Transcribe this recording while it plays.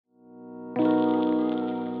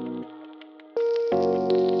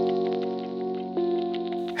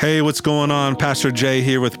Hey, what's going on? Pastor Jay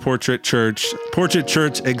here with Portrait Church. Portrait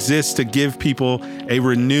Church exists to give people a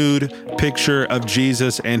renewed picture of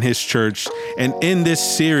Jesus and his church. And in this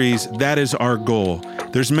series, that is our goal.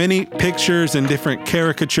 There's many pictures and different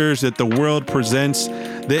caricatures that the world presents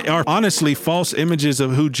that are honestly false images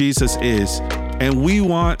of who Jesus is. And we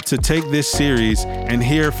want to take this series and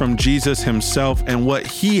hear from Jesus himself and what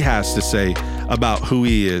he has to say about who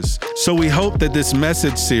he is. So we hope that this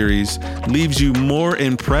message series leaves you more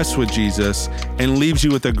impressed with Jesus and leaves you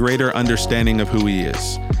with a greater understanding of who he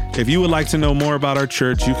is. If you would like to know more about our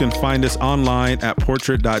church, you can find us online at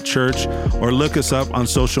portrait.church or look us up on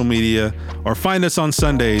social media or find us on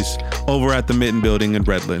Sundays over at the Mitten Building in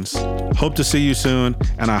Redlands. Hope to see you soon,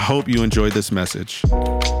 and I hope you enjoyed this message.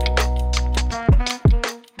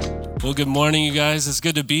 Well, good morning, you guys. It's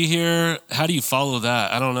good to be here. How do you follow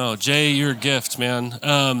that? I don't know. Jay, you're a gift,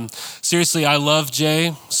 man. Seriously, I love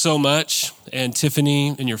Jay so much, and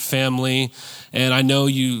Tiffany and your family. And I know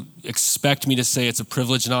you expect me to say it's a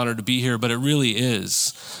privilege and honor to be here, but it really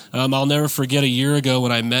is. I'll never forget a year ago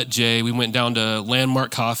when I met Jay. We went down to Landmark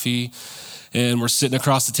Coffee, and we're sitting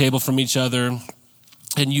across the table from each other.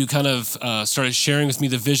 And you kind of started sharing with me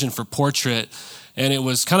the vision for Portrait. And it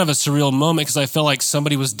was kind of a surreal moment because I felt like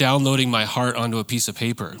somebody was downloading my heart onto a piece of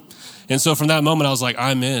paper. And so from that moment, I was like,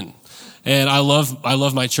 I'm in. And I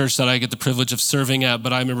love my church that I get the privilege of serving at.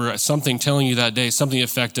 But I remember something telling you that day, something to the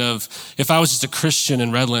effect of, if I was just a Christian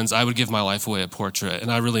in Redlands, I would give my life away at Portrait.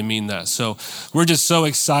 And I really mean that. So we're just so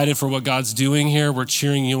excited for what God's doing here. We're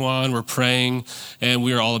cheering you on. We're praying. And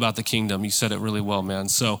we are all about the kingdom. You said it really well, man.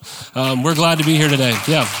 So we're glad to be here today.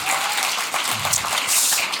 Yeah.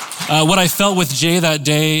 What I felt with Jay that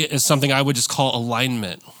day is something I would just call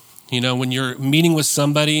alignment. You know, when you're meeting with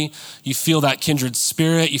somebody, you feel that kindred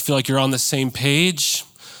spirit, you feel like you're on the same page,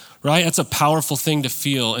 right? That's a powerful thing to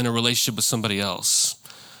feel in a relationship with somebody else.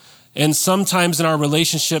 And sometimes in our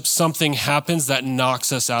relationship, something happens that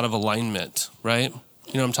knocks us out of alignment, right?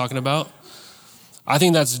 You know what I'm talking about? I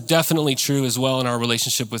think that's definitely true as well in our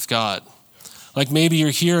relationship with God. Like maybe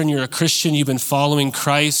you're here and you're a Christian, you've been following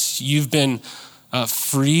Christ, you've been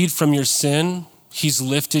freed from your sin. He's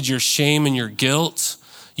lifted your shame and your guilt.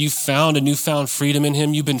 You've found a newfound freedom in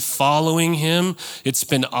him. You've been following him. It's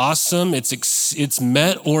been awesome. It's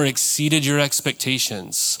met or exceeded your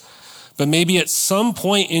expectations. But maybe at some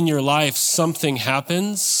point in your life, something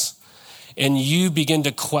happens and you begin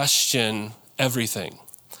to question everything.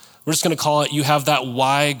 We're just going to call it, you have that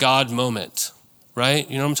why God moment, right?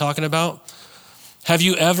 You know what I'm talking about? Have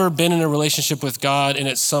you ever been in a relationship with God and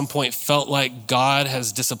at some point felt like God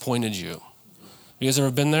has disappointed you? You guys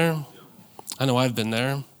ever been there? I know I've been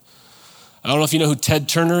there. I don't know if you know who Ted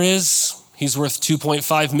Turner is. He's worth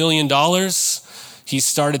 $2.5 million. He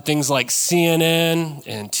started things like CNN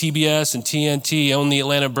and TBS and TNT, he owned the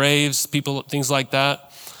Atlanta Braves, things like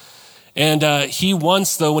that. And he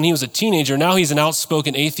once, though, when he was a teenager, now he's an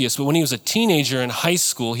outspoken atheist, but when he was a teenager in high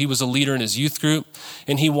school, he was a leader in his youth group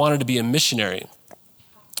and he wanted to be a missionary.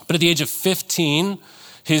 But at the age of 15,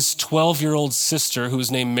 his 12-year-old sister, who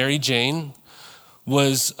was named Mary Jane,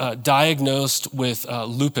 was diagnosed with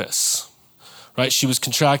lupus, right? She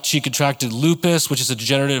contracted lupus, which is a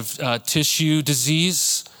degenerative tissue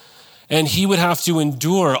disease. And he would have to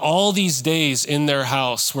endure all these days in their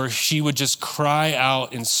house where she would just cry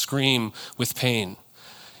out and scream with pain.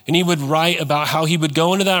 And he would write about how he would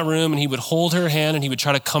go into that room and he would hold her hand and he would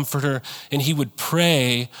try to comfort her and he would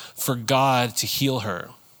pray for God to heal her.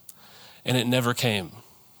 And it never came.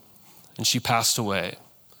 And she passed away.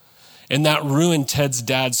 And that ruined Ted's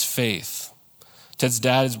dad's faith. Ted's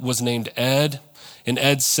dad was named Ed. And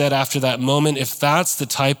Ed said after that moment, if that's the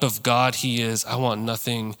type of God he is, I want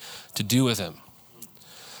nothing to do with him.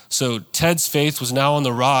 So Ted's faith was now on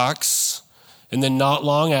the rocks. And then not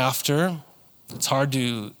long after, it's hard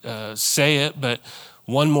to say it, but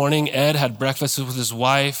one morning Ed had breakfast with his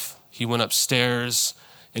wife. He went upstairs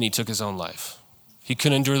and he took his own life. He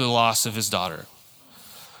couldn't endure the loss of his daughter.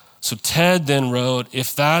 So Ted then wrote,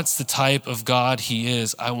 if that's the type of God he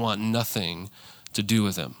is, I want nothing to do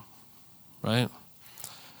with him, right?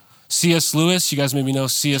 C.S. Lewis, you guys maybe know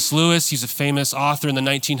C.S. Lewis. He's a famous author in the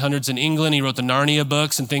 1900s in England. He wrote the Narnia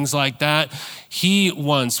books and things like that. He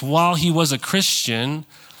once, while he was a Christian,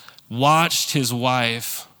 watched his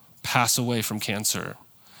wife pass away from cancer.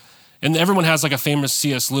 And everyone has like a famous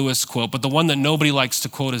C.S. Lewis quote, but the one that nobody likes to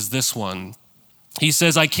quote is this one. He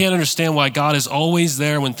says, I can't understand why God is always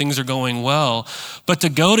there when things are going well, but to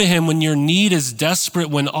go to him when your need is desperate,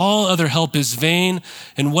 when all other help is vain,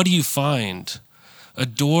 and what do you find? A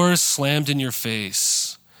door slammed in your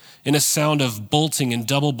face, in a sound of bolting and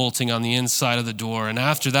double bolting on the inside of the door. And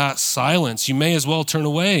after that, silence. You may as well turn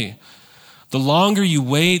away. The longer you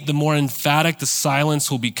wait, the more emphatic the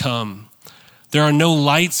silence will become. There are no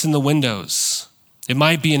lights in the windows. It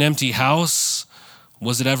might be an empty house.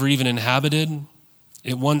 Was it ever even inhabited?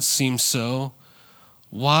 It once seemed so.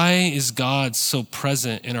 Why is God so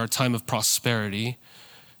present in our time of prosperity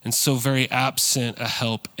and so very absent a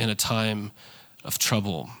help in a time of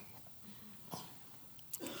trouble?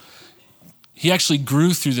 He actually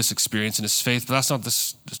grew through this experience in his faith, but that's not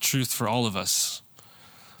the truth for all of us.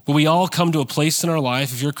 But we all come to a place in our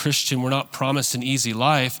life, if you're a Christian, we're not promised an easy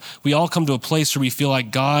life. We all come to a place where we feel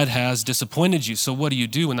like God has disappointed you. So what do you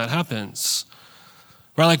do when that happens?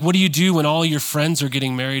 Right? Like, what do you do when all your friends are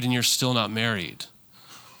getting married and you're still not married?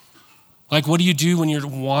 Like, what do you do when you're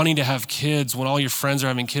wanting to have kids, when all your friends are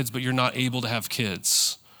having kids, but you're not able to have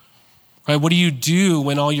kids? Right? What do you do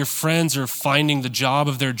when all your friends are finding the job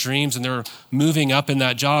of their dreams and they're moving up in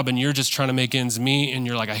that job and you're just trying to make ends meet and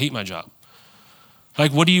you're like, I hate my job?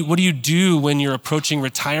 Like, what do you do when you're approaching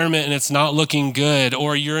retirement and it's not looking good,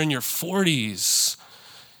 or you're in your 40s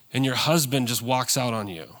and your husband just walks out on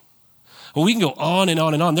you? Well, we can go on and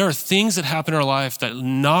on and on. There are things that happen in our life that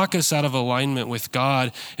knock us out of alignment with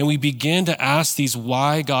God, and we begin to ask these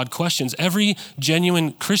why God questions. Every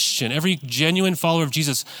genuine Christian, every genuine follower of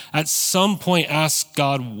Jesus at some point asks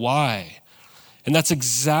God why. And that's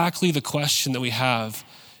exactly the question that we have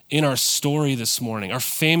in our story this morning, our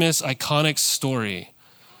famous, iconic story.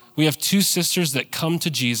 We have two sisters that come to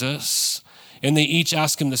Jesus, and they each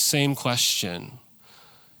ask him the same question.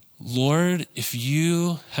 Lord, if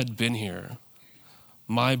you had been here,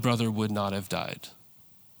 my brother would not have died.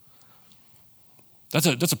 That's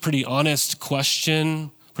a pretty honest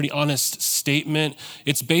question, pretty honest statement.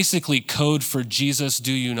 It's basically code for Jesus,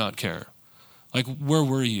 do you not care? Like, where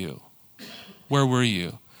were you? Where were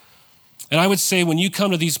you? And I would say when you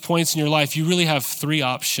come to these points in your life, you really have three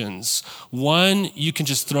options. One, you can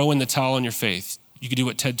just throw in the towel on your faith. You could do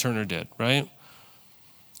what Ted Turner did, right?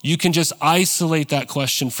 You can just isolate that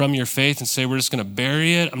question from your faith and say, we're just going to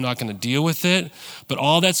bury it. I'm not going to deal with it. But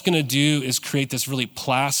all that's going to do is create this really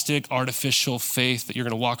plastic, artificial faith that you're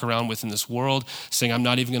going to walk around with in this world, saying, I'm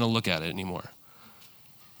not even going to look at it anymore.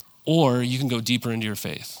 Or you can go deeper into your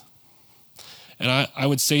faith. And I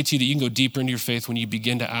would say to you that you can go deeper into your faith when you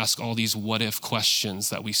begin to ask all these what-if questions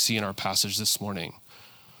that we see in our passage this morning.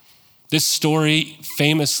 This story,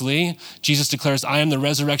 famously, Jesus declares, I am the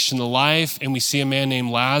resurrection and the life, and we see a man named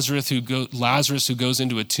Lazarus who goes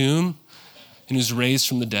into a tomb and who's raised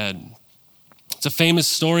from the dead. It's a famous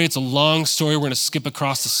story. It's a long story. We're going to skip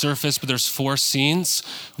across the surface, but there's 4 scenes.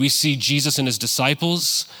 We see Jesus and his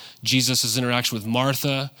disciples, Jesus' interaction with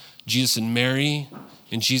Martha, Jesus and Mary,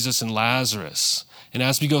 and Jesus and Lazarus. And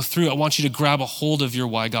as we go through, I want you to grab a hold of your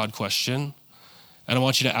why God question, and I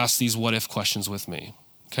want you to ask these what-if questions with me,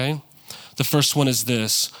 okay? The first one is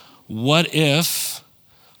this: what if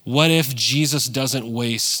Jesus doesn't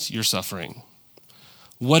waste your suffering?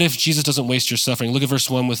 What if Jesus doesn't waste your suffering? Look at verse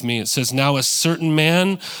 1 with me. It says, now a certain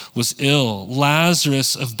man was ill,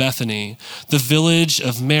 Lazarus of Bethany, the village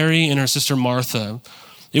of Mary and her sister Martha.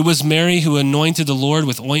 It was Mary who anointed the Lord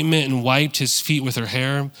with ointment and wiped his feet with her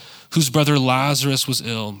hair, whose brother Lazarus was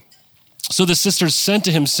ill. So the sisters sent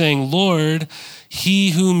to him saying, Lord,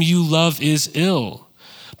 he whom you love is ill.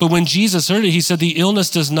 But when Jesus heard it, he said, the illness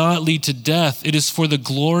does not lead to death. It is for the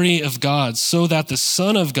glory of God, so that the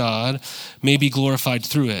Son of God may be glorified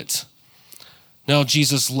through it. Now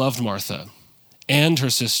Jesus loved Martha and her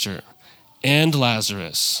sister and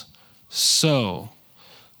Lazarus. So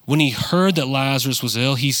when he heard that Lazarus was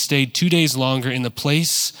ill, he stayed 2 days longer in the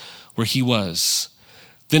place where he was.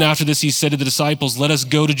 Then after this, he said to the disciples, let us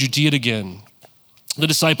go to Judea again. The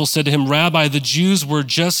disciples said to him, Rabbi, the Jews were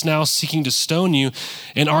just now seeking to stone you,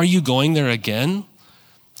 and are you going there again?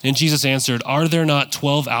 And Jesus answered, are there not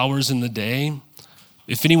 12 hours in the day?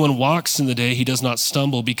 If anyone walks in the day, he does not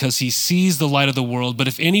stumble because he sees the light of the world. But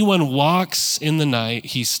if anyone walks in the night,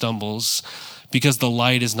 he stumbles because the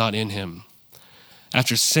light is not in him.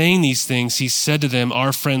 After saying these things, he said to them,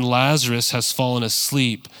 our friend Lazarus has fallen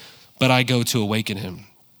asleep, but I go to awaken him.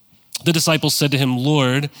 The disciples said to him,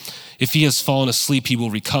 Lord, if he has fallen asleep, he will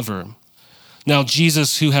recover. Now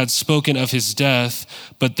Jesus, who had spoken of his death,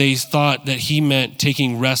 but they thought that he meant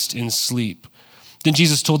taking rest in sleep. Then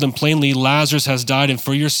Jesus told them plainly, Lazarus has died, and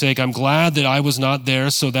for your sake, I'm glad that I was not there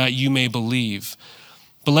so that you may believe.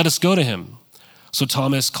 But let us go to him. So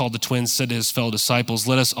Thomas, called the twins, said to his fellow disciples,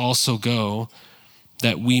 let us also go,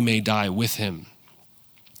 that we may die with him.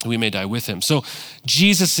 we may die with him. So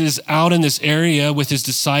Jesus is out in this area with his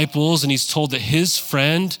disciples, and he's told that his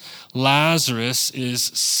friend Lazarus is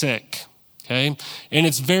sick, okay? And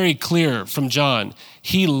it's very clear from John,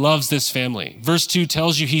 he loves this family. Verse 2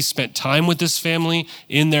 tells you he spent time with this family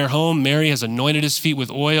in their home. Mary has anointed his feet with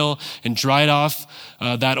oil and dried off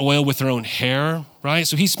that oil with her own hair, right?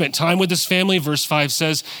 So he spent time with this family. Verse 5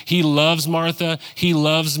 says he loves Martha, he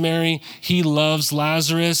loves Mary, he loves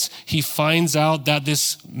Lazarus. He finds out that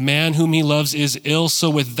this man whom he loves is ill. So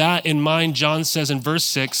with that in mind, John says in verse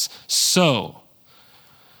 6, so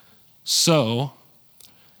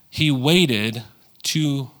he waited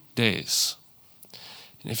 2 days.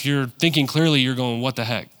 And if you're thinking clearly, you're going, what the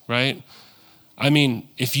heck, right? I mean,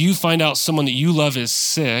 if you find out someone that you love is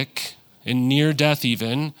sick and near death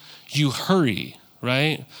even, you hurry,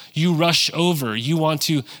 right? You rush over. You want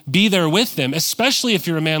to be there with them, especially if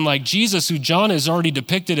you're a man like Jesus, who John has already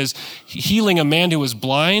depicted as healing a man who was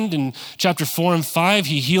blind. In chapter 4 and 5,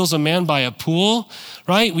 he heals a man by a pool,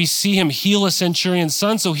 right? We see him heal a centurion's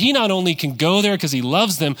son. So he not only can go there because he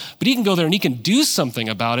loves them, but he can go there and he can do something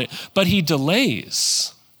about it, but he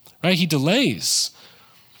delays, right? He delays.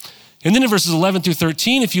 And then in verses 11 through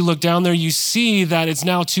 13, if you look down there, you see that it's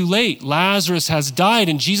now too late. Lazarus has died,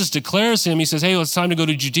 and Jesus declares him. He says, hey, well, it's time to go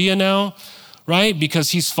to Judea now, right? Because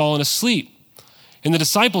he's fallen asleep. And the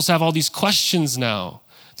disciples have all these questions now.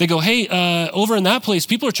 They go, hey, over in that place,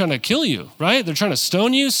 people are trying to kill you, right? They're trying to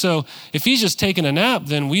stone you. So if he's just taking a nap,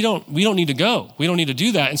 then we don't need to go. We don't need to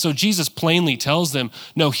do that. And so Jesus plainly tells them,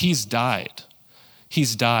 no, he's died.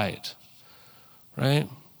 He's died, right?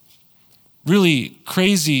 Really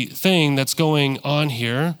crazy thing that's going on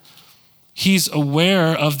here. He's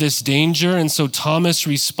aware of this danger, and so Thomas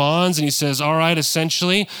responds and he says, all right,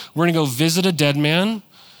 essentially, we're going to go visit a dead man,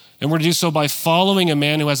 and we're going to do so by following a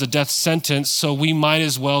man who has a death sentence, so we might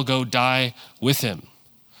as well go die with him.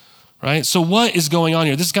 Right? So what is going on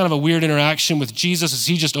here? This is kind of a weird interaction with Jesus. Is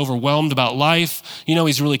he just overwhelmed about life? You know,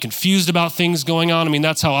 he's really confused about things going on. I mean,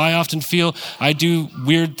 that's how I often feel. I do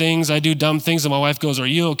weird things. I do dumb things. And my wife goes, are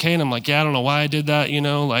you okay? And I'm like, yeah, I don't know why I did that. You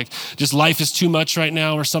know, like just life is too much right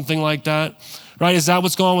now or something like that. Right? Is that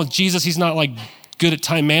what's going on with Jesus? He's not like good at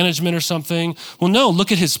time management or something. Well, no,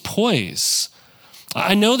 look at his poise.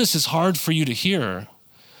 I know this is hard for you to hear,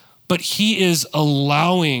 but he is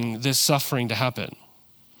allowing this suffering to happen.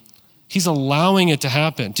 He's allowing it to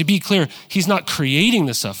happen. To be clear, he's not creating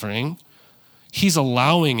the suffering. He's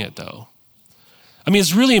allowing it, though. I mean,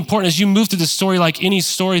 it's really important as you move through the story, like any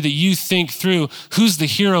story, that you think through who's the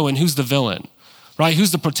hero and who's the villain, right?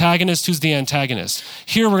 Who's the protagonist, who's the antagonist.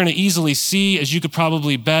 Here we're going to easily see, as you could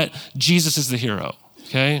probably bet, Jesus is the hero,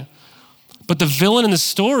 okay? But the villain in the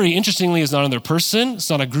story, interestingly, is not another person. It's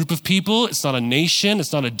not a group of people. It's not a nation.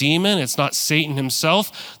 It's not a demon. It's not Satan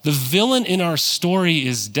himself. The villain in our story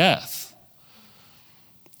is death.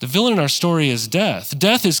 The villain in our story is death.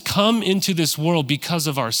 Death has come into this world because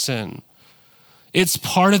of our sin. It's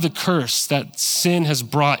part of the curse that sin has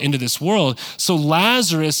brought into this world. So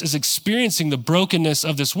Lazarus is experiencing the brokenness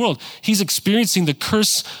of this world. He's experiencing the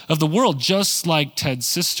curse of the world, just like Ted's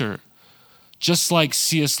sister, just like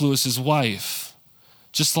C.S. Lewis's wife,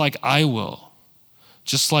 just like I will,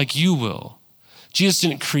 just like you will. Jesus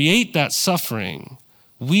didn't create that suffering.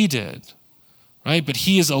 We did. Right? But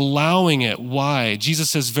he is allowing it. Why? Jesus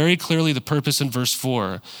says very clearly the purpose in verse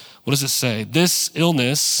 4. What does it say? This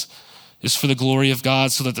illness is for the glory of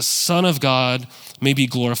God, so that the Son of God may be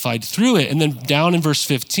glorified through it. And then down in verse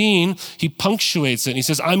 15, he punctuates it and he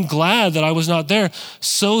says, I'm glad that I was not there,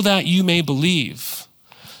 so that you may believe.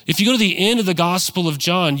 If you go to the end of the Gospel of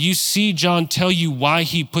John, you see John tell you why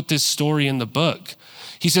he put this story in the book.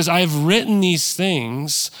 He says, I have written these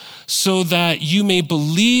things so that you may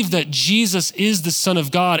believe that Jesus is the Son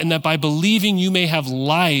of God, and that by believing you may have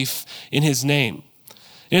life in his name.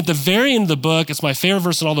 And at the very end of the book, it's my favorite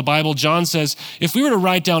verse in all the Bible, John says, if we were to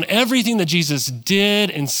write down everything that Jesus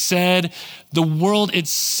did and said, the world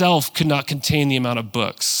itself could not contain the amount of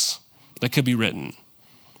books that could be written.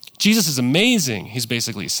 Jesus is amazing, he's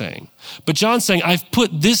basically saying. But John's saying, I've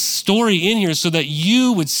put this story in here so that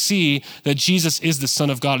you would see that Jesus is the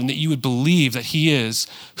Son of God and that you would believe that he is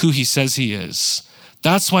who he says he is.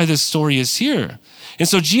 That's why this story is here. And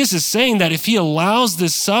so Jesus is saying that if he allows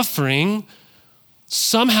this suffering,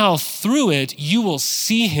 somehow through it, you will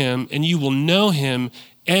see him and you will know him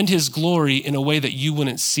and his glory in a way that you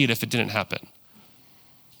wouldn't see it if it didn't happen.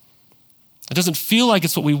 It doesn't feel like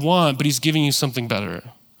it's what we want, but he's giving you something better.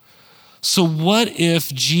 So what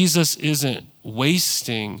if Jesus isn't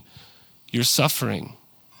wasting your suffering?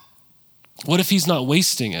 What if he's not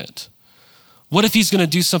wasting it? What if he's going to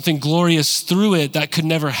do something glorious through it that could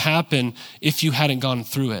never happen if you hadn't gone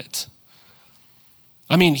through it?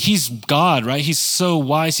 I mean, he's God, right? He's so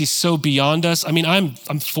wise. He's so beyond us. I mean, I'm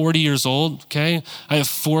 40 years old, okay? I have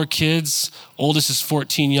 4 kids. Oldest is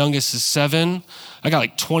 14, youngest is 7. I got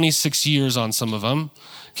like 26 years on some of them,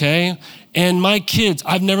 okay? And my kids,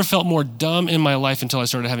 I've never felt more dumb in my life until I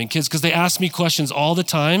started having kids, because they ask me questions all the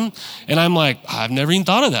time. And I'm like, I've never even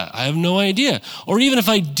thought of that. I have no idea. Or even if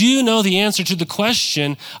I do know the answer to the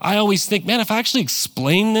question, I always think, man, if I actually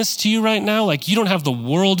explain this to you right now, like you don't have the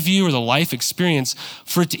worldview or the life experience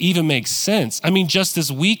for it to even make sense. I mean, just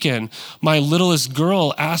this weekend, my littlest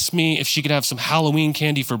girl asked me if she could have some Halloween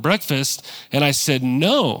candy for breakfast. And I said,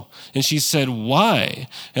 no. And she said, why?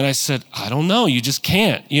 And I said, I don't know. You just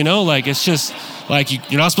can't, like it's just like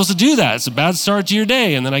you're not supposed to do that. It's a bad start to your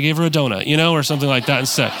day. And then I gave her a donut, or something like that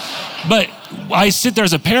instead. But I sit there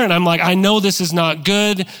as a parent, I'm like, I know this is not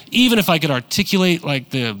good. Even if I could articulate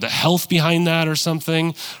like the health behind that or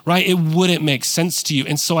something, right? It wouldn't make sense to you.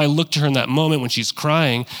 And so I look to her in that moment when she's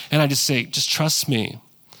crying and I just say, just trust me,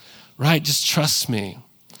 right? Just trust me.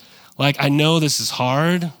 Like, I know this is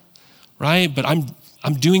hard, right? But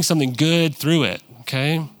I'm doing something good through it,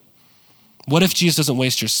 okay? What if Jesus doesn't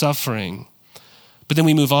waste your suffering? But then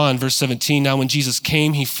we move on, verse 17. Now when Jesus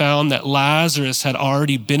came, he found that Lazarus had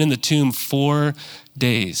already been in the tomb 4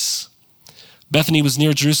 days. Bethany was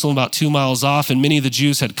near Jerusalem, about 2 miles off, and many of the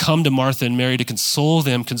Jews had come to Martha and Mary to console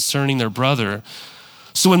them concerning their brother.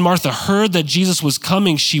 So when Martha heard that Jesus was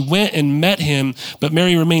coming, she went and met him, but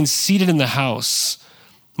Mary remained seated in the house.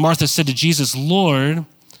 Martha said to Jesus, Lord,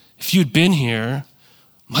 if you'd been here,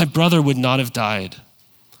 my brother would not have died.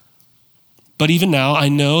 But even now, I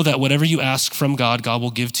know that whatever you ask from God, God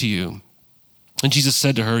will give to you. And Jesus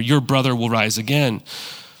said to her, your brother will rise again.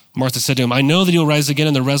 Martha said to him, I know that he'll rise again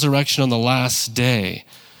in the resurrection on the last day.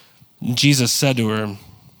 And Jesus said to her,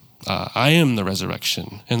 I am the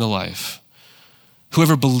resurrection and the life.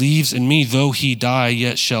 Whoever believes in me, though he die,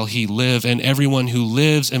 yet shall he live. And everyone who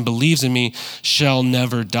lives and believes in me shall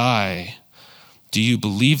never die. Do you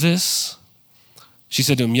believe this? She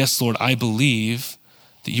said to him, yes, Lord, I believe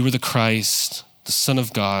that you are the Christ, the Son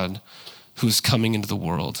of God, who is coming into the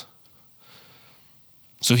world.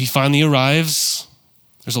 So he finally arrives.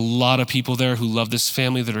 There's a lot of people there who love this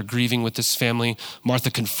family, that are grieving with this family.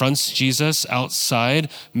 Martha confronts Jesus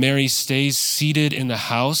outside. Mary stays seated in the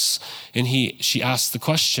house, and she asks the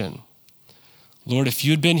question, Lord, if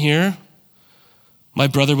you had been here, my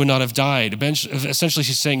brother would not have died. Essentially,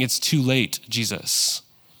 she's saying, it's too late, Jesus.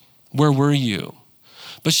 Where were you?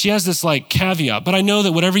 But she has this like caveat, but I know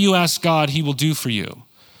that whatever you ask God, he will do for you.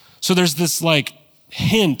 So there's this like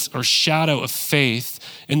hint or shadow of faith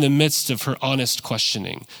in the midst of her honest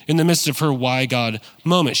questioning, in the midst of her why God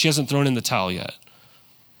moment. She hasn't thrown in the towel yet.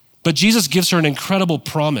 But Jesus gives her an incredible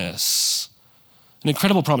promise. An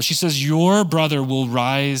incredible promise. She says, your brother will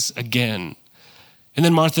rise again. And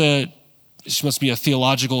then Martha, she must be a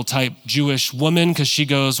theological type Jewish woman, because she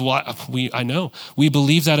goes, I know. We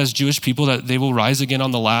believe that as Jewish people, that they will rise again on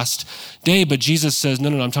the last day. But Jesus says,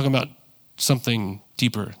 no, I'm talking about something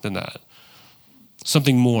deeper than that.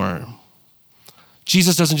 Something more.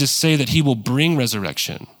 Jesus doesn't just say that he will bring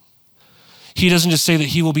resurrection. He doesn't just say that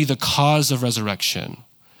he will be the cause of resurrection,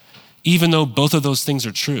 even though both of those things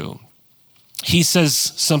are true. He says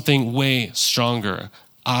something way stronger.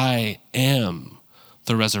 I am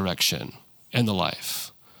the resurrection and the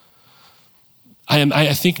life.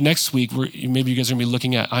 I think next week, maybe you guys are going to be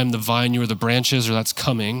looking at I'm the vine, you are the branches, or that's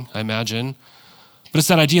coming, I imagine. But it's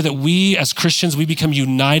that idea that we as Christians, we become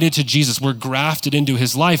united to Jesus. We're grafted into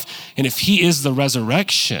his life. And if he is the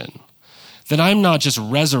resurrection, then I'm not just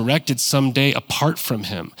resurrected someday apart from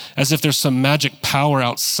him, as if there's some magic power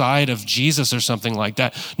outside of Jesus or something like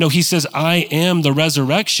that. No, he says, I am the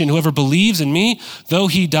resurrection. Whoever believes in me, though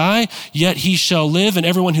he die, yet he shall live. And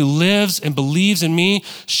everyone who lives and believes in me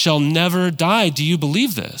shall never die. Do you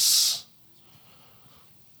believe this?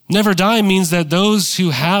 Never die means that those who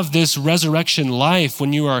have this resurrection life,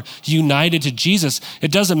 when you are united to Jesus,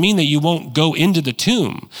 it doesn't mean that you won't go into the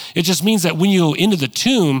tomb. It just means that when you go into the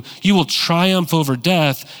tomb, you will triumph over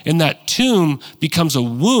death, and that tomb becomes a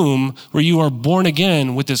womb where you are born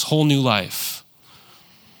again with this whole new life.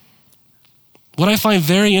 What I find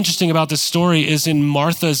very interesting about this story is in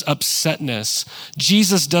Martha's upsetness,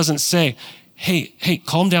 Jesus doesn't say, hey,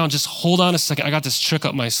 calm down, just hold on a second, I got this trick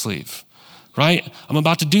up my sleeve. Right? I'm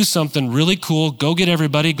about to do something really cool. Go get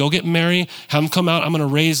everybody, go get Mary, have them come out. I'm going to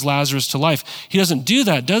raise Lazarus to life. He doesn't do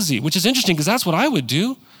that, does he? Which is interesting, because that's what I would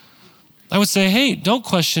do. I would say, hey, don't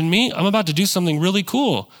question me. I'm about to do something really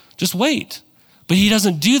cool. Just wait. But he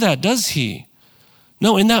doesn't do that, does he?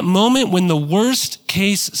 No, in that moment when the worst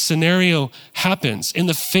case scenario happens, in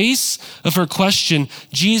the face of her question,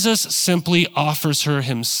 Jesus simply offers her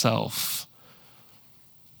himself.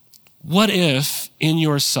 What if in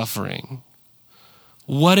your suffering,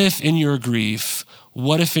 what if in your grief,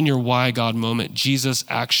 what if in your why God moment, Jesus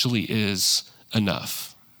actually is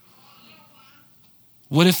enough?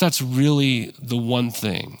 What if that's really the one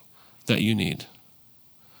thing that you need?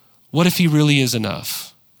 What if he really is enough?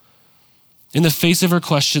 In the face of her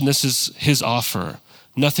question, this is his offer.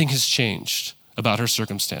 Nothing has changed about her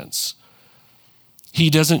circumstance. He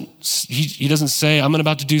doesn't say, I'm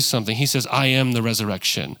about to do something. He says, I am the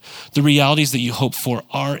resurrection. The realities that you hope for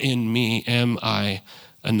are in me. Am I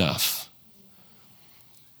enough?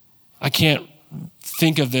 I can't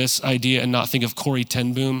think of this idea and not think of Corrie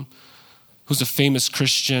ten Boom, who's a famous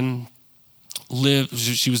Christian,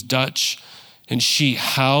 she was Dutch, and she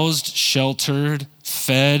housed, sheltered,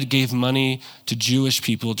 fed, gave money to Jewish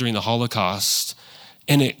people during the Holocaust,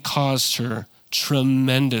 and it caused her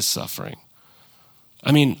tremendous suffering.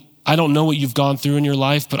 I mean, I don't know what you've gone through in your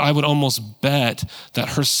life, but I would almost bet that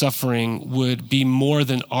her suffering would be more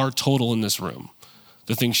than our total in this room,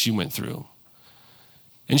 the things she went through.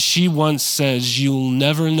 And she once says, you'll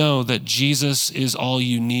never know that Jesus is all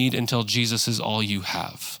you need until Jesus is all you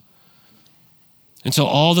have. Until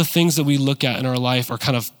all the things that we look at in our life are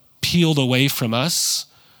kind of peeled away from us,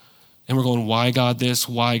 and we're going, why God this,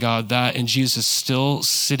 why God that? And Jesus is still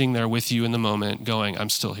sitting there with you in the moment going, I'm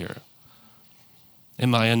still here.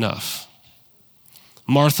 Am I enough?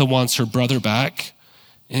 Martha wants her brother back,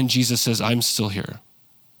 and Jesus says, I'm still here.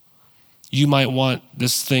 You might want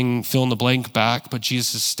this thing, fill in the blank, back, but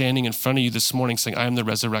Jesus is standing in front of you this morning saying, I am the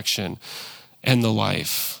resurrection and the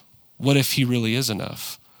life. What if he really is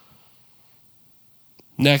enough?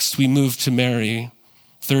 Next, we move to Mary,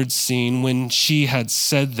 third scene. When she had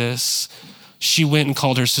said this, she went and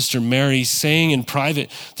called her sister Mary, saying in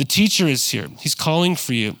private, the teacher is here. He's calling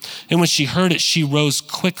for you. And when she heard it, she rose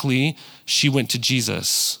quickly. She went to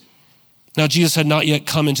Jesus. Now, Jesus had not yet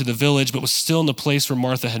come into the village, but was still in the place where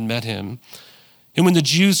Martha had met him. And when the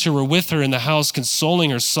Jews who were with her in the house,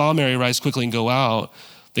 consoling her, saw Mary rise quickly and go out,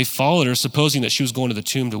 they followed her, supposing that she was going to the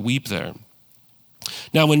tomb to weep there.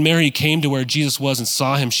 Now, when Mary came to where Jesus was and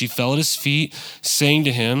saw him, she fell at his feet, saying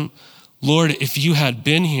to him, Lord, if you had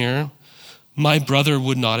been here, my brother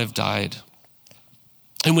would not have died.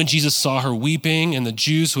 And when Jesus saw her weeping, and the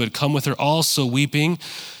Jews who had come with her also weeping,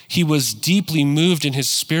 he was deeply moved in his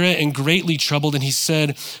spirit and greatly troubled, and he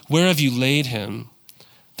said, where have you laid him?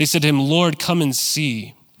 They said to him, Lord, come and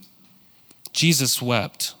see. Jesus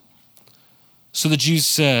wept. So the Jews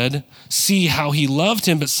said, see how he loved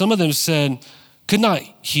him. But some of them said, could not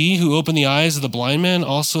he who opened the eyes of the blind man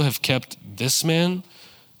also have kept this man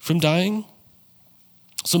from dying?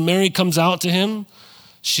 So Mary comes out to him.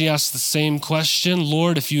 She asks the same question,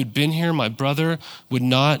 Lord, if you had been here, my brother would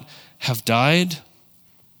not have died.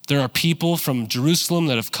 There are people from Jerusalem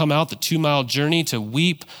that have come out the 2-mile journey to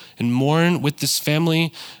weep and mourn with this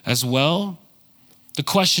family as well. The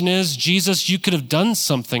question is, Jesus, you could have done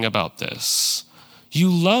something about this. You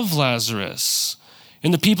love Lazarus.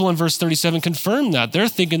 And the people in verse 37 confirm that. They're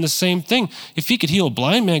thinking the same thing. If he could heal a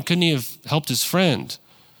blind man, couldn't he have helped his friend?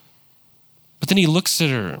 But then he looks at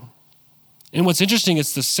her. And what's interesting,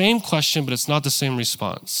 it's the same question, but it's not the same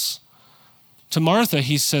response. To Martha,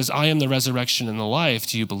 he says, I am the resurrection and the life.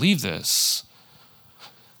 Do you believe this?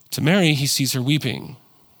 To Mary, he sees her weeping. And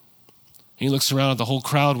he looks around at the whole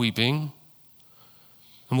crowd weeping.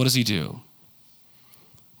 And what does he do?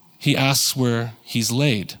 He asks where he's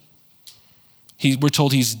laid. We're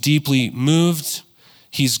told he's deeply moved,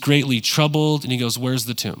 he's greatly troubled, and he goes, where's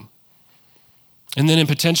the tomb? And then in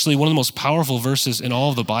potentially one of the most powerful verses in all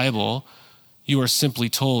of the Bible, you are simply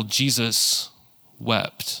told Jesus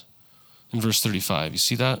wept in verse 35. You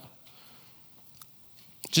see that?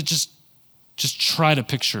 Just try to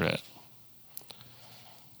picture it.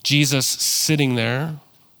 Jesus sitting there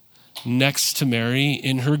next to Mary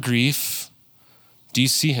in her grief. Do you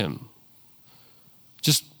see him?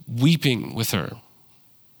 Just weeping with her.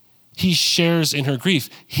 He shares in her grief.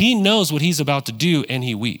 He knows what he's about to do, and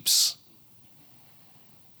he weeps.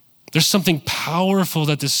 There's something powerful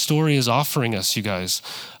that this story is offering us, you guys.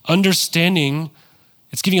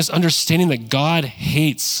 It's giving us understanding that God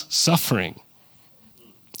hates suffering.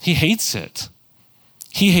 He hates it.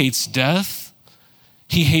 He hates death.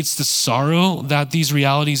 He hates the sorrow that these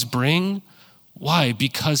realities bring. Why?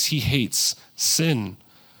 Because he hates sin.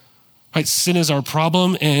 Right? Sin is our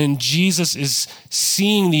problem, and Jesus is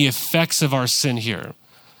seeing the effects of our sin here.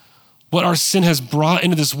 What our sin has brought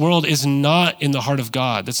into this world is not in the heart of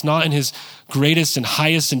God. That's not in his greatest and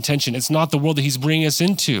highest intention. It's not the world that he's bringing us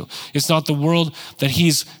into. It's not the world that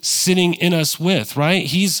he's sitting in us with, right?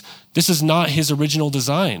 This is not his original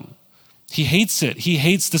design. He hates it. He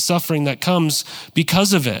hates the suffering that comes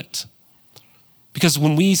because of it. Because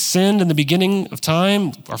when we sinned in the beginning of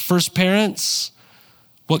time, our first parents,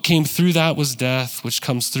 what came through that was death, which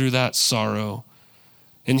comes through that sorrow.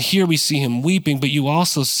 And here we see him weeping, but you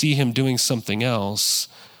also see him doing something else,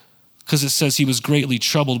 because it says he was greatly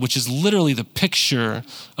troubled, which is literally the picture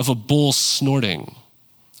of a bull snorting.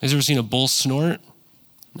 Has you ever seen a bull snort?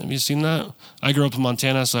 Have you seen that? I grew up in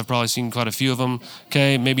Montana, so I've probably seen quite a few of them.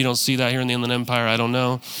 Okay, maybe you don't see that here in the Inland Empire, I don't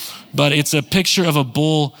know. But it's a picture of a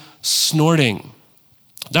bull snorting.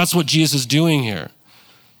 That's what Jesus is doing here.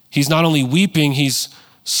 He's not only weeping, he's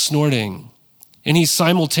snorting. And he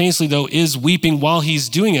simultaneously, though, is weeping while he's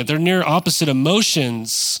doing it. They're near opposite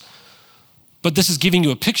emotions, but this is giving you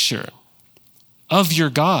a picture of your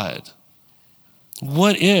God.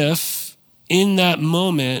 What if in that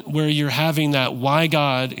moment where you're having that why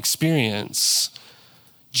God experience,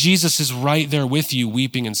 Jesus is right there with you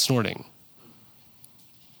weeping and snorting?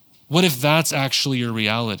 What if that's actually your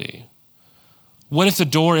reality? What if the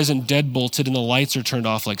door isn't deadbolted and the lights are turned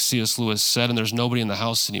off like C.S. Lewis said and there's nobody in the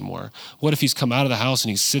house anymore? What if he's come out of the house and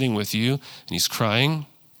he's sitting with you and he's crying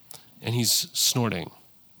and he's snorting?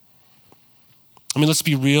 I mean, let's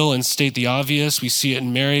be real and state the obvious. We see it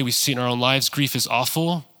in Mary. We see it in our own lives. Grief is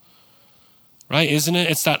awful, right? Isn't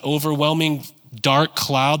it? It's that overwhelming dark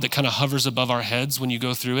cloud that kind of hovers above our heads when you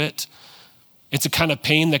go through it. It's a kind of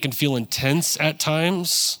pain that can feel intense at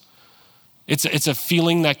times. It's a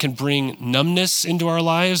feeling that can bring numbness into our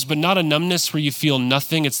lives, but not a numbness where you feel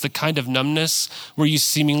nothing. It's the kind of numbness where you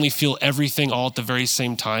seemingly feel everything all at the very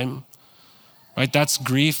same time, right? That's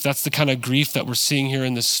grief. That's the kind of grief that we're seeing here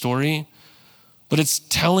in this story. But it's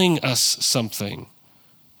telling us something.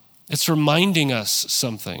 It's reminding us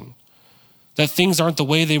something, that things aren't the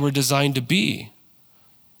way they were designed to be,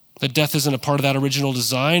 that death isn't a part of that original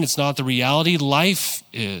design. It's not the reality. Life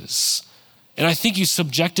is. And I think you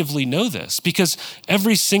subjectively know this, because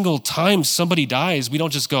every single time somebody dies, we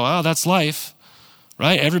don't just go, oh, that's life,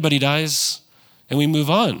 right? Everybody dies and we move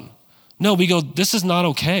on. No, we go, this is not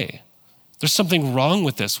okay. There's something wrong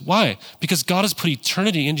with this. Why? Because God has put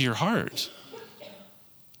eternity into your heart.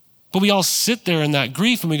 But we all sit there in that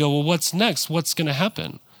grief and we go, well, what's next? What's going to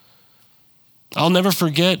happen? I'll never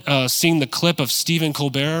forget seeing the clip of Stephen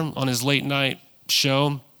Colbert on his late night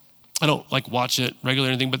show. I don't watch it regularly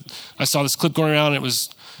or anything, but I saw this clip going around and it was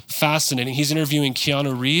fascinating. He's interviewing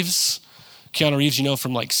Keanu Reeves. Keanu Reeves,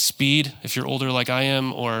 from Speed, if you're older like I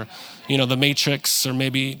am, or, The Matrix, or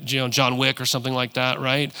maybe, John Wick or something like that,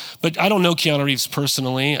 right? But I don't know Keanu Reeves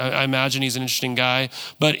personally. I imagine he's an interesting guy.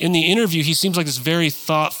 But in the interview, he seems like this very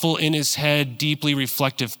thoughtful, in his head, deeply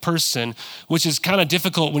reflective person, which is kind of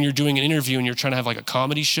difficult when you're doing an interview and you're trying to have a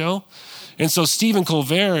comedy show. And so Stephen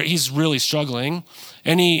Colbert, he's really struggling.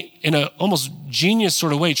 And he, in an almost genius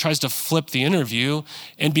sort of way, tries to flip the interview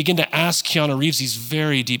and begin to ask Keanu Reeves these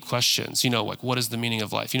very deep questions, what is the meaning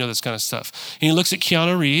of life? This kind of stuff. And he looks at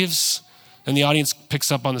Keanu Reeves, and the audience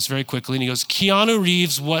picks up on this very quickly, and he goes, Keanu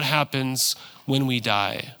Reeves, what happens when we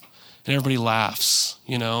die? And everybody laughs,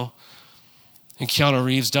 And Keanu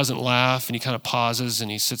Reeves doesn't laugh, and he kind of pauses, and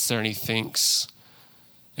he sits there and he thinks.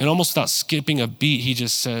 And almost without skipping a beat, he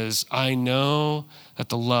just says, I know that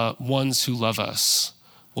the ones who love us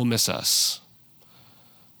will miss us.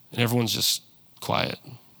 And everyone's just quiet.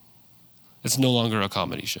 It's no longer a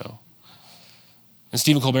comedy show. And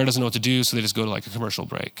Stephen Colbert doesn't know what to do, so they just go to a commercial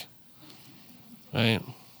break, right?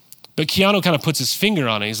 But Keanu kind of puts his finger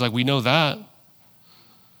on it. He's like, we know that.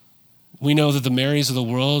 We know that the Marys of the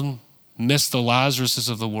world miss the Lazaruses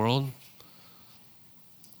of the world.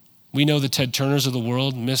 We know the Ted Turners of the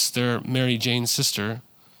world miss their Mary Jane sister.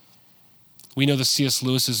 We know the C.S.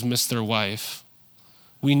 Lewises miss their wife.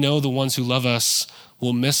 We know the ones who love us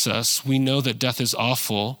will miss us. We know that death is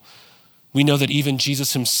awful. We know that even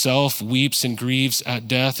Jesus himself weeps and grieves at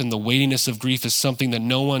death, and the weightiness of grief is something that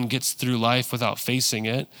no one gets through life without facing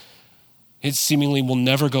it. It seemingly will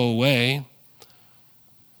never go away.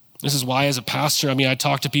 This is why, as a pastor, I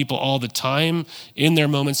talk to people all the time in their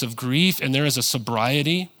moments of grief, and there is a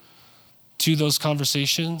sobriety to those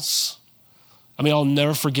conversations. I'll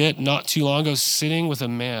never forget, not too long ago, sitting with a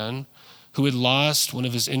man who had lost one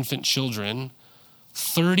of his infant children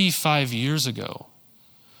 35 years ago.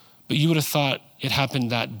 But you would have thought it happened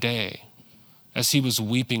that day as he was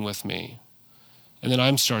weeping with me. And then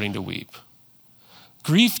I'm starting to weep.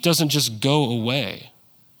 Grief doesn't just go away,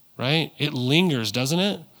 right? It lingers, doesn't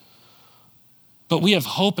it? But we have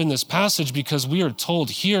hope in this passage because we are told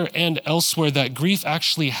here and elsewhere that grief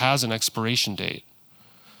actually has an expiration date.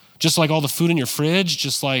 Just like all the food in your fridge,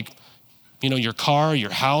 just like, your car,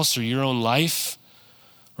 your house, or your own life,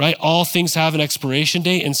 right? All things have an expiration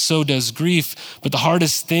date, and so does grief. But the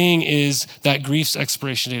hardest thing is that grief's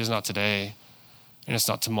expiration date is not today, and it's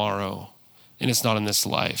not tomorrow, and it's not in this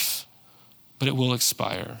life, but it will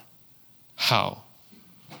expire. How?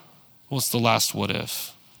 Well, it's the last what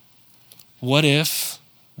if. What if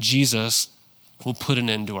Jesus will put an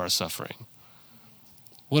end to our suffering?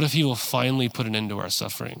 What if he will finally put an end to our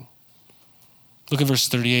suffering? Look at verse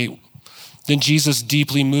 38. Then Jesus,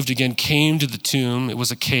 deeply moved again, came to the tomb. It was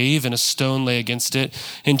a cave and a stone lay against it.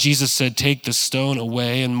 And Jesus said, "Take the stone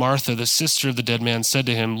away." And Martha, the sister of the dead man, said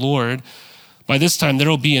to him, "Lord, by this time there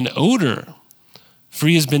will be an odor, for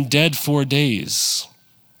he has been dead 4 days."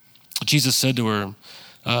 Jesus said to her,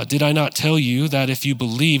 "Did I not tell you that if you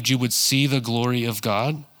believed, you would see the glory of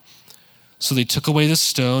God?" So they took away the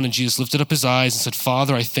stone, and Jesus lifted up his eyes and said,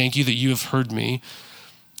 "Father, I thank you that you have heard me.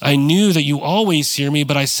 I knew that you always hear me,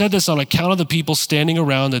 but I said this on account of the people standing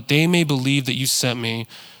around, that they may believe that you sent me."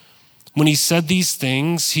 When he said these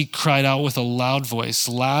things, he cried out with a loud voice,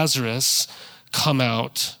 "Lazarus, come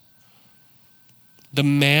out." The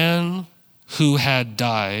man who had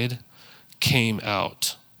died came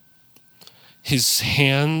out, his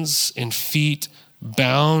hands and feet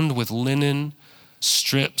bound with linen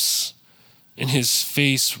strips, and his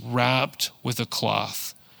face wrapped with a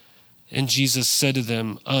cloth. And Jesus said to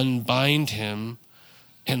them, "Unbind him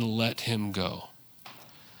and let him go.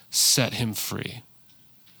 Set him free."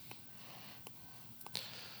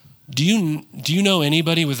 Do you know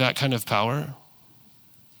anybody with that kind of power?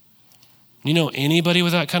 You know anybody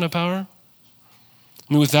with that kind of power?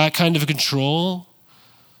 I mean, with that kind of control?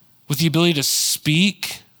 With the ability to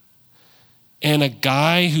speak, and a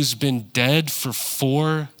guy who's been dead for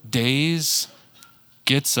 4 days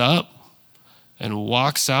gets up and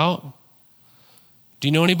walks out? Do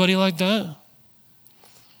you know anybody like that?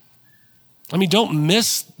 I mean, don't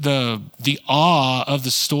miss the awe of the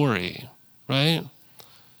story, right?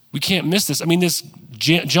 We can't miss this. I mean,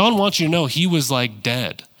 John wants you to know he was like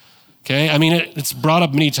dead, okay? I mean, it's brought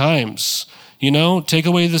up many times. Take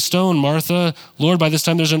away the stone, Martha. Lord, by this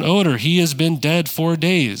time there's an odor. He has been dead 4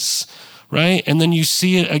 days, right? And then you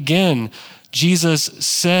see it again. Jesus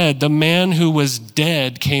said the man who was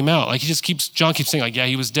dead came out. Like John keeps saying yeah,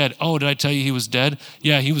 he was dead. Oh, did I tell you he was dead?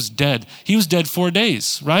 Yeah, he was dead. He was dead 4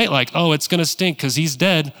 days, right? Oh, it's going to stink because he's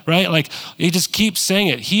dead, right? He just keeps saying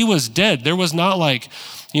it. He was dead. There was not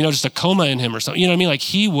just a coma in him or something. You know what I mean?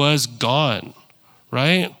 He was gone,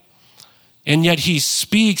 right? And yet he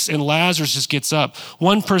speaks and Lazarus just gets up.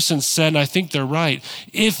 One person said, and I think they're right,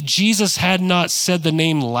 if Jesus had not said the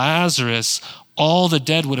name Lazarus, all the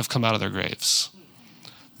dead would have come out of their graves.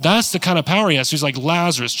 That's the kind of power he has. He's like,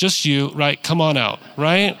 "Lazarus, just you, right? Come on out,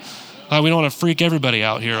 right? We don't want to freak everybody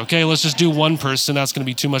out here, okay? Let's just do one person. That's going to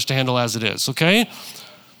be too much to handle as it is, okay?"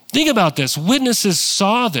 Think about this. Witnesses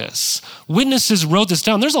saw this. Witnesses wrote this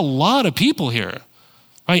down. There's a lot of people here.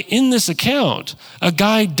 Right? In this account, a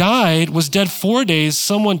guy died, was dead 4 days,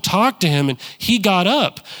 someone talked to him, and he got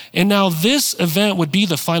up. And now this event would be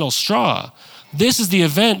the final straw. This is the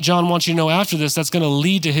event John wants you to know after this that's going to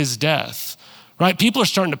lead to his death. Right? People are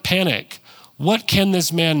starting to panic. What can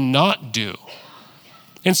this man not do?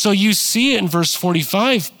 And so you see it in verse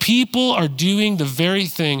 45. People are doing the very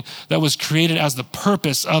thing that was created as the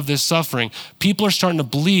purpose of this suffering. People are starting to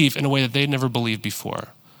believe in a way that they'd never believed before.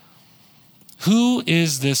 Who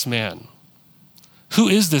is this man? Who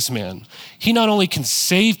is this man? He not only can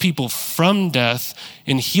save people from death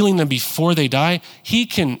and healing them before they die, he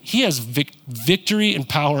has victory and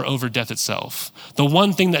power over death itself. The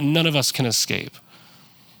one thing that none of us can escape.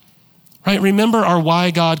 Right? Remember our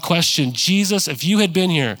why God question. Jesus, if you had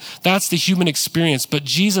been here, that's the human experience. But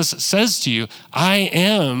Jesus says to you, "I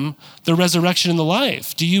am the resurrection and the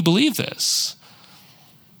life." Do you believe this?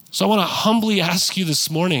 So I want to humbly ask you this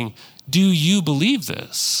morning, do you believe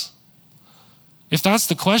this? If that's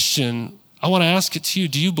the question, I want to ask it to you.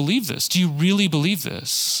 Do you believe this? Do you really believe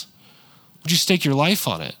this? Would you stake your life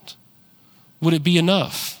on it? Would it be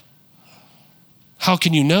enough? How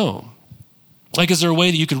can you know? Is there a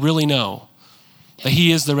way that you could really know that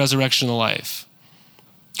he is the resurrection and the life?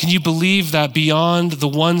 Can you believe that beyond the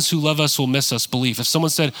ones who love us will miss us belief? If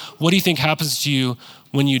someone said, "What do you think happens to you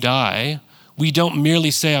when you die?" We don't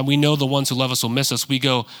merely say, "We know the ones who love us will miss us." We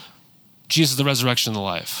go, "Jesus is the resurrection and the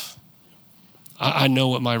life. I know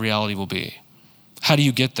what my reality will be." How do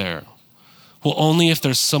you get there? Well, only if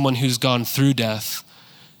there's someone who's gone through death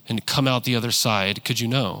and come out the other side could you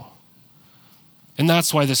know. And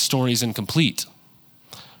that's why this story is incomplete,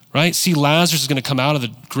 right? See, Lazarus is going to come out of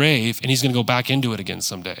the grave and he's going to go back into it again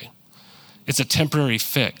someday. It's a temporary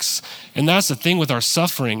fix. And that's the thing with our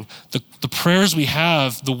suffering. The prayers we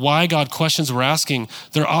have, the why God questions we're asking,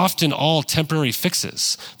 they're often all temporary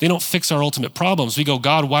fixes. They don't fix our ultimate problems. We go,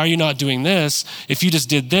 God, why are you not doing this? If you just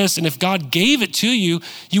did this, and if God gave it to you,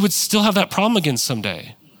 you would still have that problem again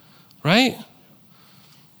someday, right?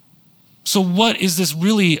 So what is this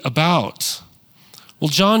really about? Well,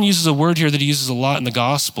 John uses a word here that he uses a lot in the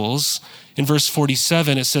Gospels. In verse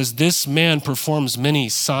 47, it says, this man performs many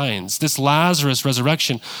signs. This Lazarus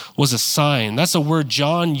resurrection was a sign. That's a word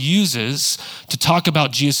John uses to talk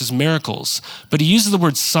about Jesus' miracles. But he uses the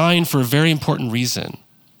word sign for a very important reason.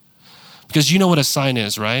 Because you know what a sign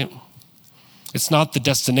is, right? It's not the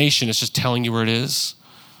destination, it's just telling you where it is.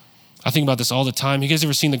 I think about this all the time. You guys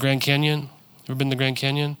ever seen the Grand Canyon? Ever been to the Grand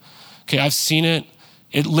Canyon? Okay, I've seen it.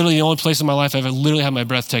 It literally the only place in my life I've literally had my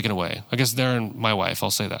breath taken away. I guess there and my wife,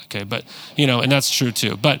 I'll say that, okay? But, and that's true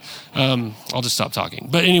too. But I'll just stop talking.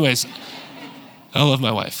 But anyways, I love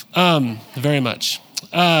my wife very much.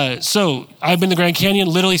 So I've been to the Grand Canyon,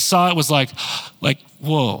 literally saw it, was like,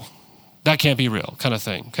 whoa, that can't be real kind of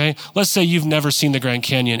thing, okay? Let's say you've never seen the Grand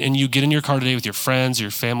Canyon and you get in your car today with your friends,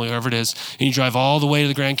 your family, whoever it is, and you drive all the way to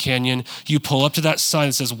the Grand Canyon. You pull up to that sign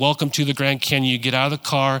that says, welcome to the Grand Canyon. You get out of the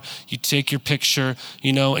car, you take your picture,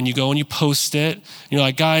 and you go and you post it. And you're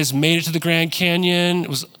like, guys, made it to the Grand Canyon. It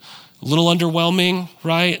was a little underwhelming,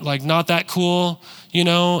 right? Like not that cool.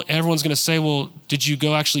 Everyone's going to say, well, did you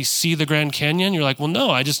go actually see the Grand Canyon? You're like, well, no,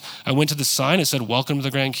 I went to the sign. It said, welcome to the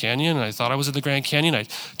Grand Canyon. And I thought I was at the Grand Canyon. I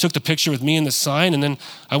took the picture with me and the sign, and then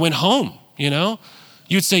I went home,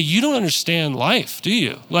 You'd say, you don't understand life, do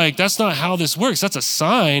you? Like, that's not how this works. That's a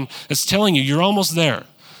sign that's telling you you're almost there,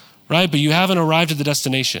 right? But you haven't arrived at the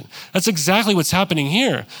destination. That's exactly what's happening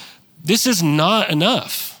here. This is not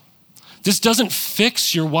enough. This doesn't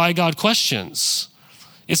fix your why God questions.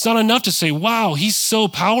 It's not enough to say, wow, he's so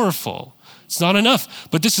powerful. It's not enough.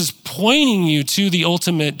 But this is pointing you to the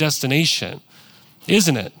ultimate destination,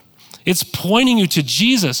 isn't it? It's pointing you to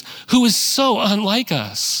Jesus, who is so unlike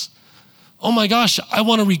us. Oh my gosh, I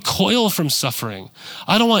want to recoil from suffering.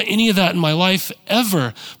 I don't want any of that in my life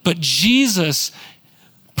ever. But Jesus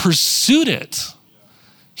pursued it.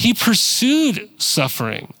 He pursued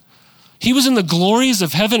suffering. He was in the glories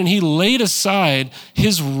of heaven and he laid aside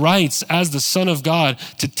his rights as the Son of God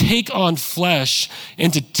to take on flesh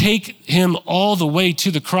and to take him all the way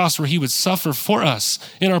to the cross where he would suffer for us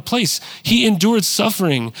in our place. He endured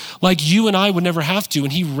suffering like you and I would never have to,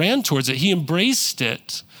 and he ran towards it. He embraced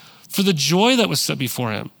it for the joy that was set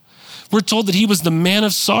before him. We're told that he was the man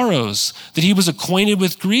of sorrows, that he was acquainted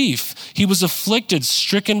with grief. He was afflicted,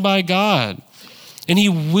 stricken by God. And he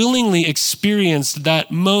willingly experienced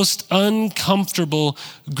that most uncomfortable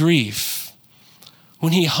grief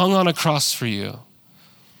when he hung on a cross for you,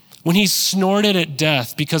 when he snorted at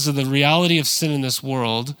death because of the reality of sin in this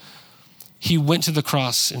world. He went to the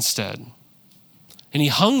cross instead. And he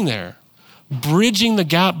hung there, bridging the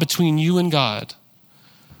gap between you and God.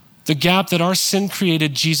 The gap that our sin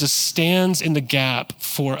created, Jesus stands in the gap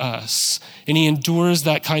for us. And he endures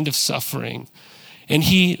that kind of suffering. And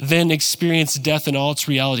he then experienced death in all its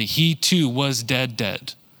reality. He too was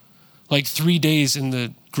dead. Like 3 days in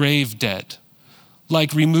the grave dead.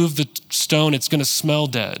 Like remove the stone, it's gonna smell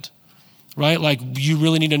dead, right? Like you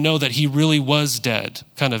really need to know that he really was dead,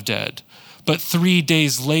 kind of dead. But 3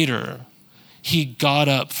 days later, he got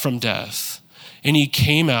up from death and he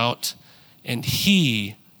came out and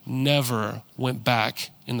he never went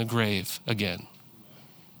back in the grave again.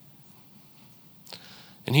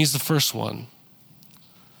 And he's the first one.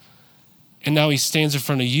 And now he stands in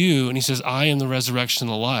front of you and he says, I am the resurrection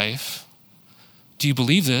and the life. Do you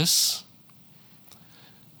believe this?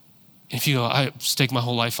 If you go, I stake my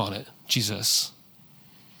whole life on it, Jesus,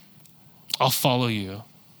 I'll follow you,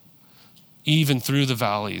 even through the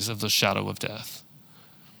valleys of the shadow of death.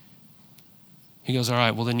 He goes, all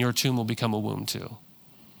right, well then your tomb will become a womb too.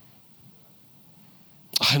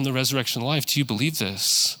 I'm the resurrection and life. Do you believe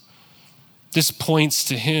this? This points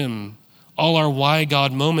to him. All our why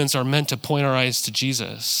God moments are meant to point our eyes to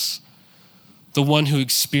Jesus, the one who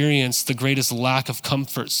experienced the greatest lack of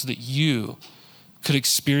comfort so that you could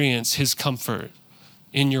experience his comfort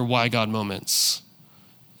in your why God moments.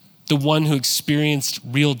 The one who experienced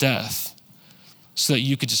real death so that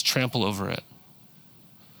you could just trample over it.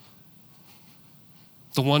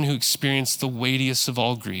 The one who experienced the weightiest of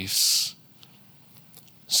all griefs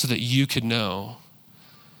so that you could know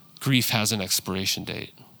grief has an expiration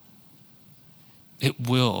date. It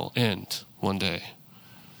will end one day.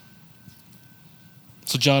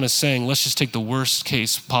 So John is saying, let's just take the worst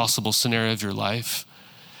case possible scenario of your life.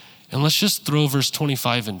 And let's just throw verse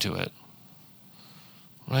 25 into it,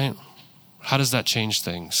 right? How does that change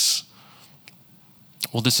things?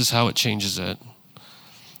 Well, this is how it changes it.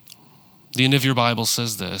 The end of your Bible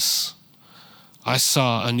says this: I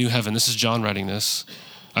saw a new heaven. This is John writing this.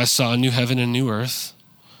 I saw a new heaven and a new earth.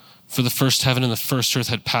 For the first heaven and the first earth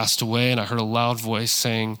had passed away, and I heard a loud voice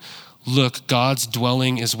saying, look, God's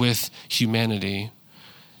dwelling is with humanity,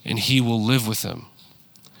 and he will live with them.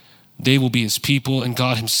 They will be his people, and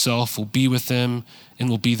God himself will be with them and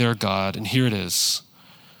will be their God. And here it is.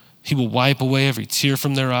 He will wipe away every tear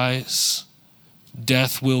from their eyes.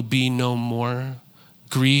 Death will be no more.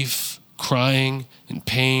 Grief, crying, and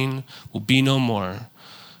pain will be no more,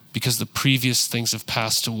 because the previous things have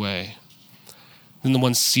passed away. Then the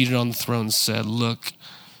one seated on the throne said, look,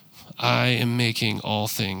 I am making all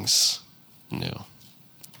things new.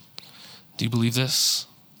 Do you believe this?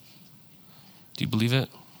 Do you believe it?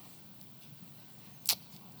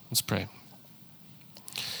 Let's pray.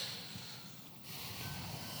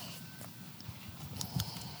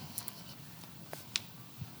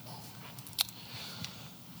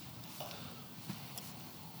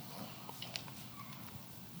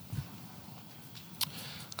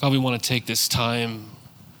 God, we want to take this time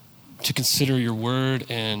to consider your word.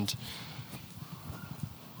 And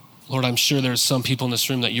Lord, I'm sure there's some people in this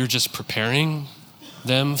room that you're just preparing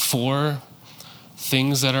them for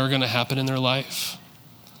things that are going to happen in their life.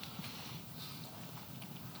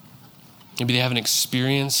 Maybe they haven't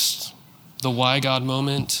experienced the why God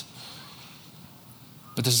moment,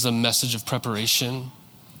 but this is a message of preparation.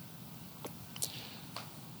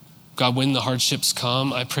 God, when the hardships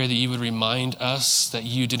come, I pray that you would remind us that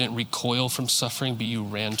you didn't recoil from suffering, but you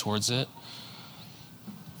ran towards it.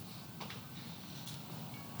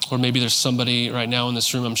 Or maybe there's somebody right now in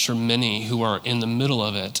this room, I'm sure many, who are in the middle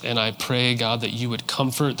of it. And I pray, God, that you would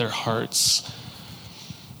comfort their hearts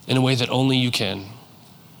in a way that only you can.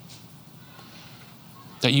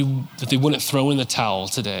 That they wouldn't throw in the towel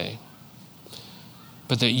today,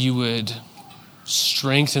 but that you would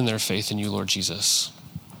strengthen their faith in you, Lord Jesus.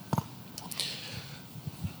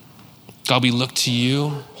 God, we look to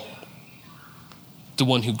you, the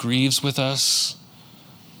one who grieves with us,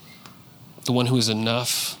 the one who is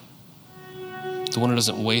enough, the one who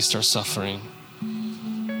doesn't waste our suffering.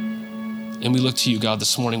 And we look to you, God,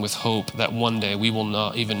 this morning with hope that one day we will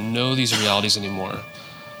not even know these realities anymore.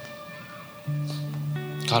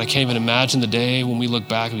 God, I can't even imagine the day when we look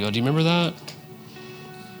back and we go, do you remember that?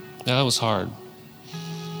 Yeah, that was hard.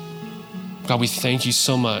 God, we thank you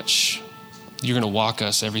so much. You're going to walk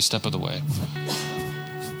us every step of the way.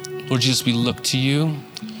 Lord Jesus, we look to you.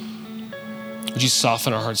 Would you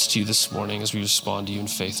soften our hearts to you this morning as we respond to you in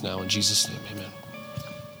faith now? In Jesus' name, amen.